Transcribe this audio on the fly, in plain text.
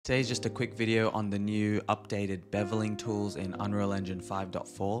Today's just a quick video on the new updated beveling tools in Unreal Engine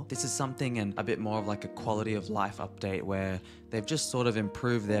 5.4. This is something and a bit more of like a quality of life update where they've just sort of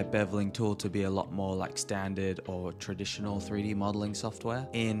improved their beveling tool to be a lot more like standard or traditional 3D modeling software.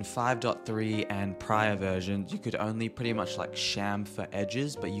 In 5.3 and prior versions, you could only pretty much like chamfer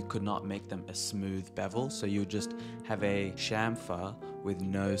edges, but you could not make them a smooth bevel. So you would just have a chamfer with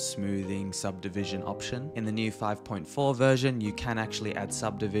no smoothing subdivision option. In the new 5.4 version, you can actually add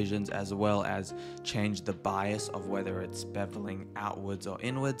subdivisions as well as change the bias of whether it's beveling outwards or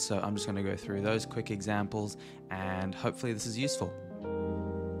inwards. So I'm just going to go through those quick examples and hopefully this is useful.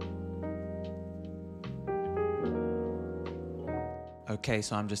 Okay,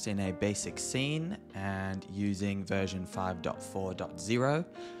 so I'm just in a basic scene and using version 5.4.0.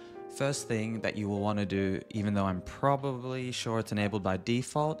 First thing that you will want to do, even though I'm probably sure it's enabled by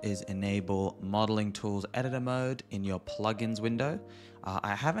default, is enable Modeling Tools Editor Mode in your plugins window.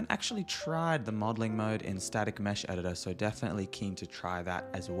 I haven't actually tried the modeling mode in Static Mesh Editor, so definitely keen to try that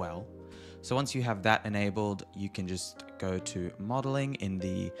as well. So once you have that enabled, you can just go to Modeling in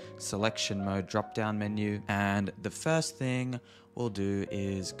the Selection Mode drop-down menu. And the first thing we'll do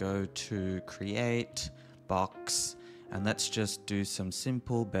is go to Create, Box, and let's just do some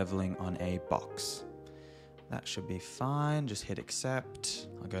simple beveling on a box. That should be fine, just hit accept.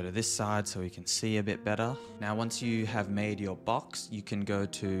 I'll go to this side so we can see a bit better. Now once you have made your box, you can go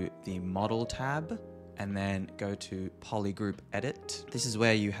to the Model tab and then go to Polygroup Edit. This is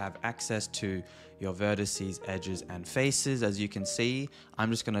where you have access to your vertices, edges, and faces. As you can see,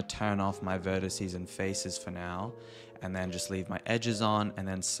 I'm just gonna turn off my vertices and faces for now, and then just leave my edges on and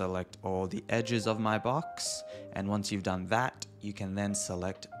then select all the edges of my box. And once you've done that, you can then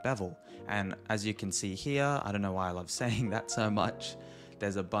select bevel. And as you can see here, I don't know why I love saying that so much,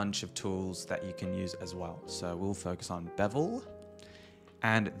 there's a bunch of tools that you can use as well. So we'll focus on bevel.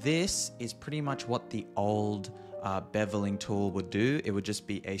 And this is pretty much what the old beveling tool would do. It would just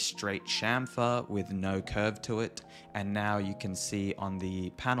be a straight chamfer with no curve to it. And now you can see on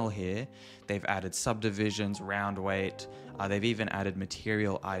the panel here, they've added subdivisions, round weight. They've even added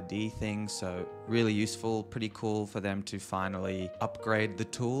material ID things. So really useful, pretty cool for them to finally upgrade the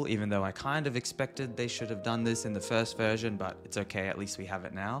tool, even though I kind of expected they should have done this in the first version, but it's okay, at least we have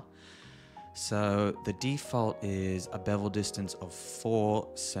it now. So the default is a bevel distance of 4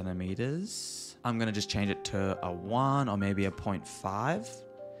 centimeters. I'm gonna just change it to a 1 or maybe a 0.5.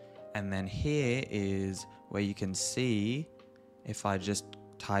 And then here is where you can see, if I just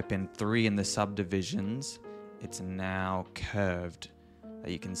type in 3 in the subdivisions, it's now curved.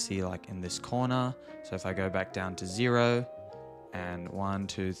 That you can see like in this corner. So if I go back down to 0 and 1,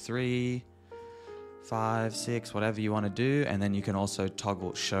 2, 3, 5, 6, whatever you want to do, and then you can also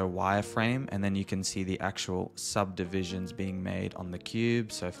toggle show wireframe, and then you can see the actual subdivisions being made on the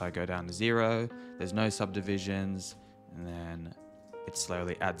cube. So if I go down to 0, there's no subdivisions, and then it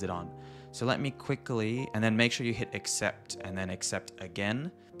slowly adds it on. So let me quickly, and then make sure you hit accept and then accept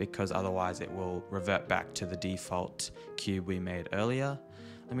again, because otherwise it will revert back to the default cube we made earlier.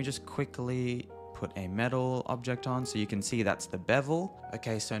 Let me just quickly put a metal object on so you can see that's the bevel.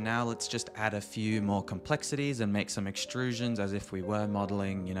 Okay, so now let's just add a few more complexities and make some extrusions as if we were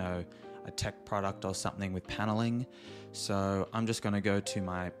modeling, you know, a tech product or something with paneling. So I'm just going to go to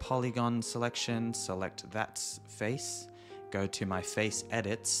my polygon selection, select that face, go to my face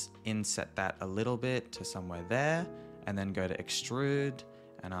edits, inset that a little bit to somewhere there, and then go to extrude,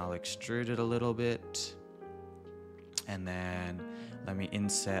 and I'll extrude it a little bit. And then let me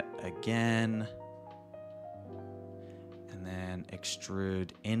inset again, and then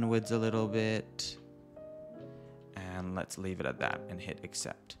extrude inwards a little bit, and let's leave it at that and hit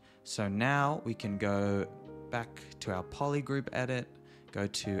accept. So now we can go back to our polygroup edit, go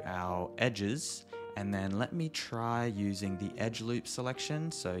to our edges, and then let me try using the edge loop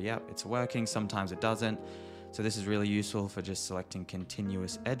selection. So yep, it's working, sometimes it doesn't. So this is really useful for just selecting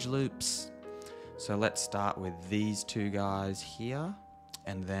continuous edge loops. So let's start with these two guys here,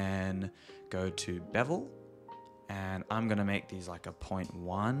 and then go to bevel. And I'm gonna make these like a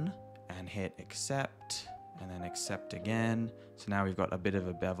 0.1 and hit accept, and then accept again. So now we've got a bit of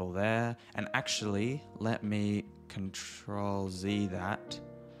a bevel there. And actually, let me Control Z that.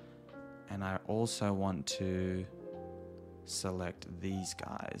 And I also want to select these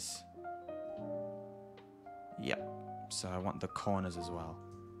guys. Yep, so I want the corners as well.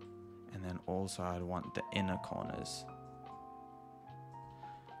 And then also I'd want the inner corners.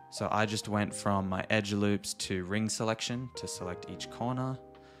 So I just went from my edge loops to ring selection to select each corner.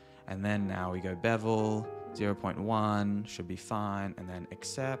 And then now we go bevel, 0.1 should be fine, and then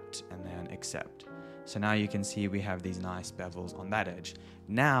accept, and then accept. So now you can see we have these nice bevels on that edge.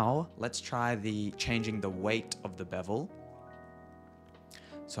 Now let's try changing the weight of the bevel.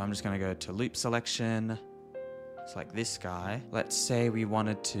 So I'm just going to go to loop selection. It's like this guy. Let's say we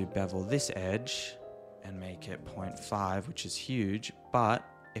wanted to bevel this edge and make it 0.5, which is huge. But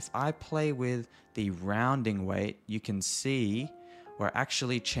if I play with the rounding weight, you can see we're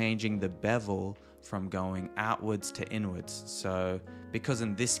actually changing the bevel from going outwards to inwards. So because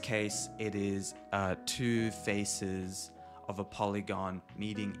in this case, it is two faces of a polygon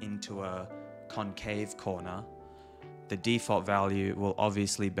meeting into a concave corner, the default value will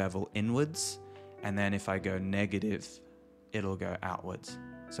obviously bevel inwards. And then if I go negative, it'll go outwards.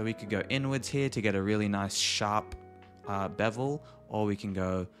 So we could go inwards here to get a really nice sharp bevel, or we can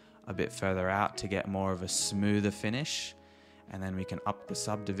go a bit further out to get more of a smoother finish. And then we can up the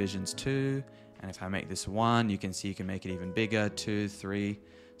subdivisions too. And if I make this 1, you can see you can make it even bigger, 2, 3.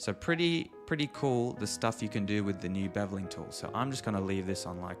 So pretty cool, the stuff you can do with the new beveling tool. So I'm just gonna leave this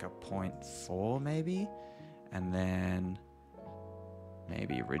on like a 0.4 maybe, and then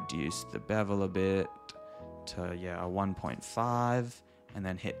maybe reduce the bevel a bit to a 1.5, and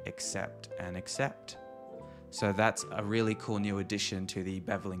then hit accept and accept. So that's a really cool new addition to the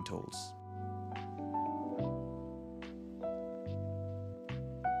beveling tools.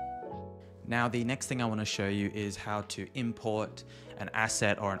 Now the next thing I want to show you is how to import an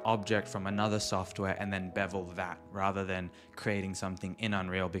asset or an object from another software and then bevel that rather than creating something in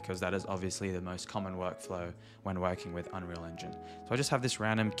Unreal, because that is obviously the most common workflow when working with Unreal Engine. So I just have this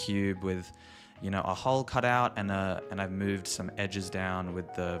random cube with a hole cut out, and I've moved some edges down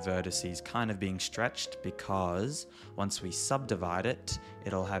with the vertices kind of being stretched, because once we subdivide it,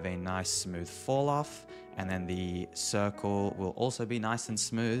 it'll have a nice smooth fall off, and then the circle will also be nice and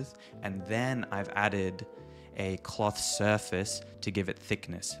smooth. And then I've added a cloth surface to give it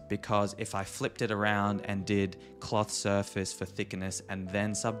thickness, because if I flipped it around and did cloth surface for thickness and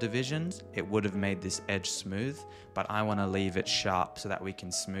then subdivisions, it would have made this edge smooth, but I want to leave it sharp so that we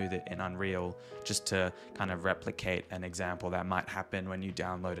can smooth it in Unreal, just to kind of replicate an example that might happen when you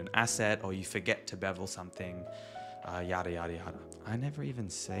download an asset or you forget to bevel something, yada yada yada. I never even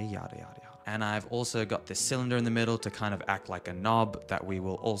say yada yada yada. And I've also got this cylinder in the middle to kind of act like a knob that we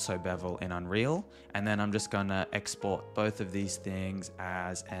will also bevel in Unreal. And then I'm just gonna export both of these things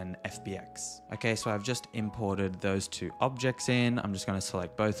as an FBX. Okay, so I've just imported those two objects in. I'm just gonna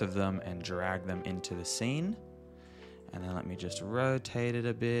select both of them and drag them into the scene. And then let me just rotate it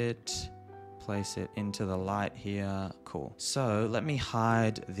a bit, place it into the light here. Cool. So let me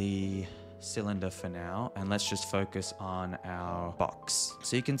hide the cylinder for now, and let's just focus on our box.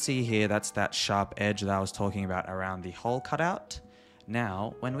 So you can see here, that's that sharp edge that I was talking about around the hole cutout.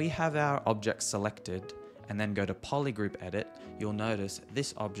 Now, when we have our object selected and then go to polygroup edit, you'll notice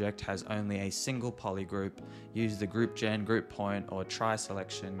this object has only a single polygroup. Use the group gen, group point, or try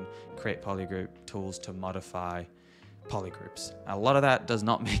selection, create polygroup tools to modify polygroups. A lot of that does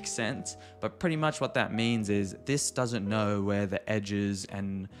not make sense, but pretty much what that means is this doesn't know where the edges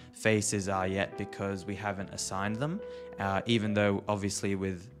and faces are yet, because we haven't assigned them, even though obviously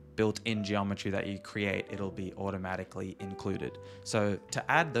with built-in geometry that you create, it'll be automatically included. So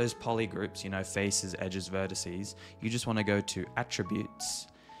to add those polygroups, faces, edges, vertices, you just want to go to attributes,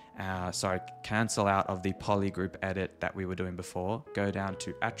 cancel out of the polygroup edit that we were doing before, go down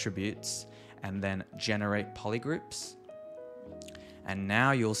to attributes, and then generate polygroups. And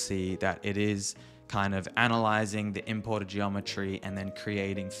now you'll see that it is kind of analyzing the imported geometry and then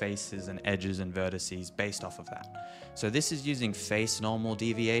creating faces and edges and vertices based off of that. So this is using face normal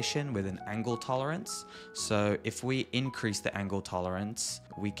deviation with an angle tolerance. So if we increase the angle tolerance,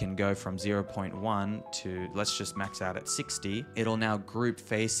 we can go from 0.1 to, let's just max out at 60. It'll now group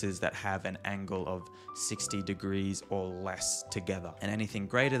faces that have an angle of 60 degrees or less together. And anything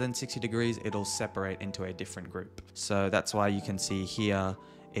greater than 60 degrees, it'll separate into a different group. So that's why you can see here,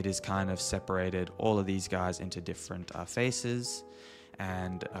 it is kind of separated all of these guys into different faces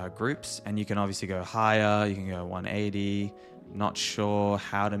and groups. And you can obviously go higher, you can go 180. Not sure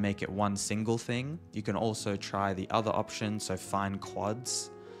how to make it one single thing. You can also try the other option, so find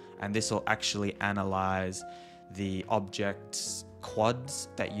quads, and this will actually analyze the object's quads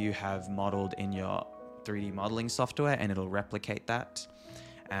that you have modeled in your 3D modeling software, and it'll replicate that.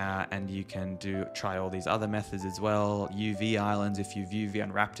 And you can try all these other methods as well. UV islands, if you've UV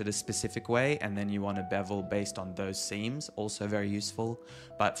unwrapped it a specific way and then you want to bevel based on those seams, also very useful.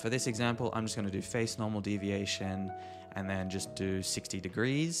 But for this example, I'm just going to do face normal deviation and then just do 60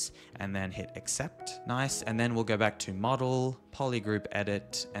 degrees and then hit accept. Nice. And then we'll go back to model, polygroup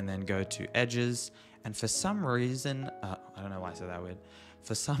edit, and then go to edges. And for some reason, I don't know why I said that weird.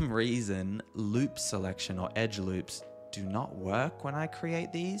 For some reason, loop selection or edge loops do not work when I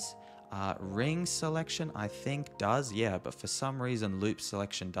create these. Ring selection I think does, yeah, but for some reason loop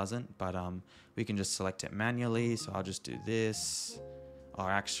selection doesn't. But we can just select it manually, so I'll just do this. Or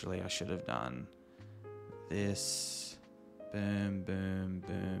actually I should have done this. Boom, boom,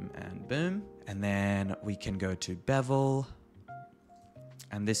 boom, and boom. And then we can go to bevel.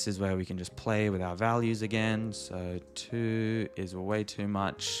 And this is where we can just play with our values again. So 2 is way too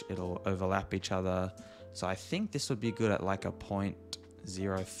much. It'll overlap each other. So I think this would be good at like a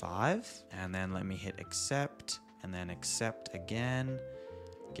 0.05. And then let me hit accept and then accept again.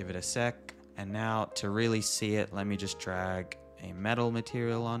 Give it a sec. And now to really see it, let me just drag a metal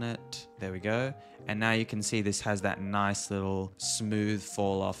material on it. There we go. And now you can see this has that nice little smooth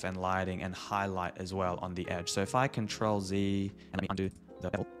fall off and lighting and highlight as well on the edge. So if I Control Z and let me undo the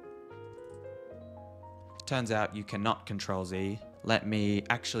bevel. Turns out you cannot Control Z. Let me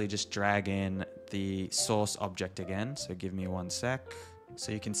actually just drag in the source object again. So give me 1 sec.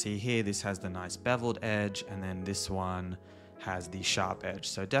 So you can see here, this has the nice beveled edge, and then this one has the sharp edge.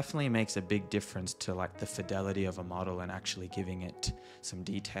 So it definitely makes a big difference to like the fidelity of a model and actually giving it some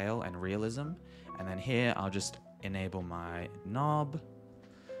detail and realism. And then here, I'll just enable my knob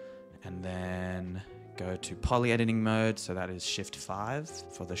and then go to poly editing mode. So that is Shift 5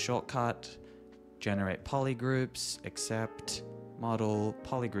 for the shortcut. Generate poly groups, accept, model,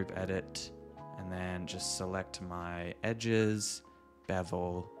 poly group edit, and then just select my edges,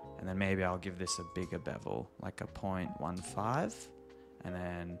 bevel, and then maybe I'll give this a bigger bevel, like a 0.15, and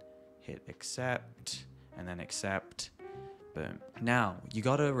then hit accept, and then accept, boom. Now, you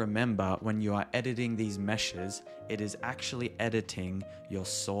gotta remember when you are editing these meshes, it is actually editing your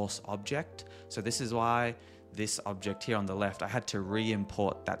source object. So this is why this object here on the left, I had to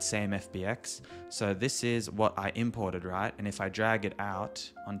re-import that same FBX. So this is what I imported, right? And if I drag it out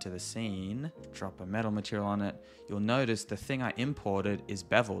onto the scene, drop a metal material on it, you'll notice the thing I imported is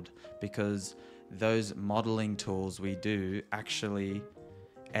beveled because those modeling tools we do actually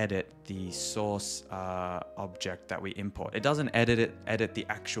edit the source object that we import. It doesn't edit the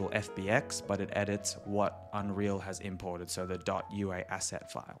actual FBX, but it edits what Unreal has imported, so the .ua asset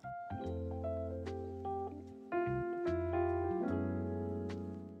file.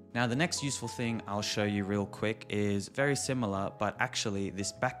 Now the next useful thing I'll show you real quick is very similar, but actually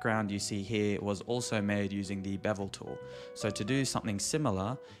this background you see here was also made using the bevel tool. So to do something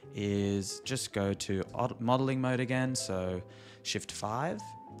similar is just go to modeling mode again, so Shift 5,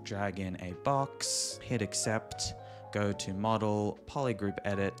 drag in a box, hit accept, go to model, poly group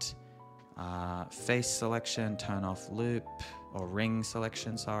edit, face selection, turn off loop, or ring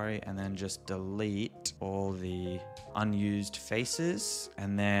selection, sorry, and then just delete all the unused faces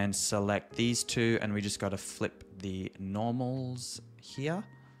and then select these two, and we just got to flip the normals here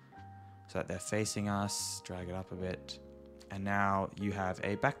so that they're facing us, drag it up a bit, and now you have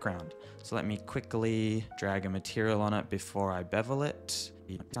a background. So let me quickly drag a material on it before I bevel it.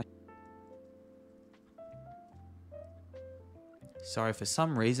 Sorry, for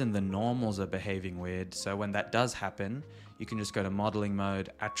some reason the normals are behaving weird, so when that does happen, you can just go to modeling mode,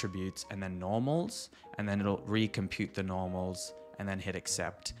 attributes, and then normals, and then it'll recompute the normals, and then hit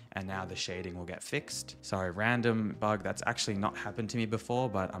accept, and now the shading will get fixed. Sorry, random bug, that's actually not happened to me before,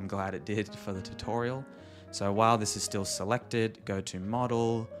 but I'm glad it did for the tutorial. So while this is still selected, go to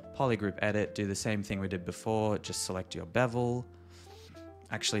model, polygroup edit, do the same thing we did before, just select your bevel.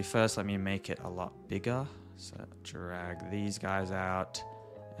 Actually, first let me make it a lot bigger. So drag these guys out,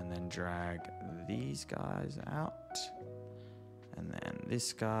 and then drag these guys out, and then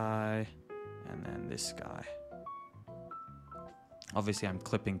this guy, and then this guy. Obviously I'm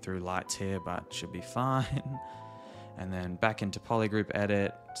clipping through lights here, but should be fine. And then back into polygroup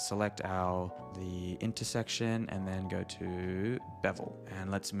edit, select the intersection, and then go to bevel.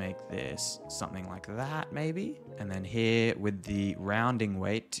 And let's make this something like that maybe. And then here with the rounding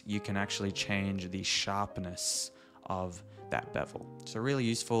weight, you can actually change the sharpness of that bevel. So really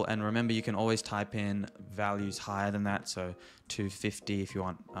useful. And remember, you can always type in values higher than that. So 250 if you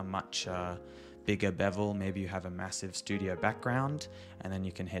want a much bigger bevel. Maybe you have a massive studio background, and then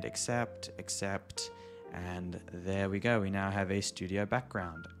you can hit accept, accept, and there we go. We now have a studio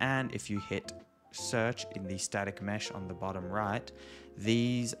background. And if you hit search in the static mesh on the bottom right,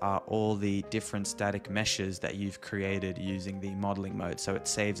 these are all the different static meshes that you've created using the modeling mode. So it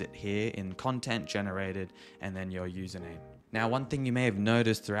saves it here in content generated and then your username. Now, one thing you may have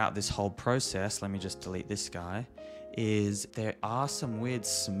noticed throughout this whole process, let me just delete this guy, is there are some weird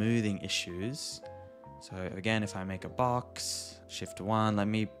smoothing issues So again, if I make a box, shift 1, let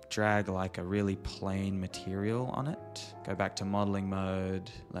me drag like a really plain material on it. Go back to modeling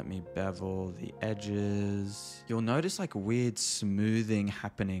mode. Let me bevel the edges. You'll notice like weird smoothing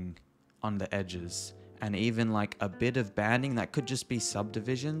happening on the edges, and even like a bit of banding that could just be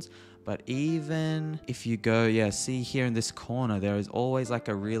subdivisions. But even if you go, yeah, see here in this corner, there is always like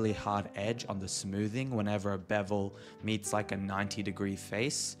a really hard edge on the smoothing whenever a bevel meets like a 90-degree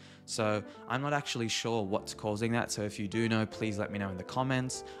face. So I'm not actually sure what's causing that. So if you do know, please let me know in the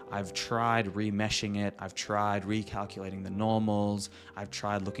comments. I've tried remeshing it. I've tried recalculating the normals. I've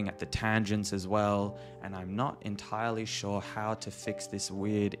tried looking at the tangents as well. And I'm not entirely sure how to fix this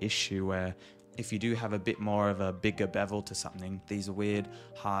weird issue where if you do have a bit more of a bigger bevel to something, these weird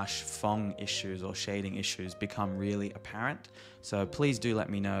harsh Phong issues or shading issues become really apparent. So please do let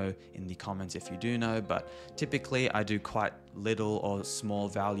me know in the comments if you do know, but typically I do quite little or small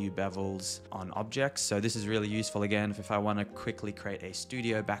value bevels on objects. So this is really useful again if I want to quickly create a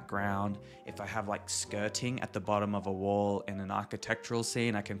studio background. If I have like skirting at the bottom of a wall in an architectural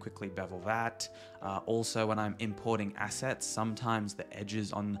scene, I can quickly bevel that. Also when I'm importing assets, sometimes the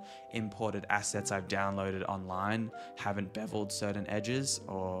edges on imported assets I've downloaded online haven't beveled certain edges,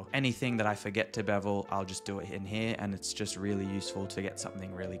 or anything that I forget to bevel, I'll just do it in here, and it's just really useful to get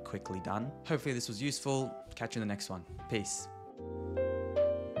something really quickly done. Hopefully this was useful. Catch you in the next one. Peace.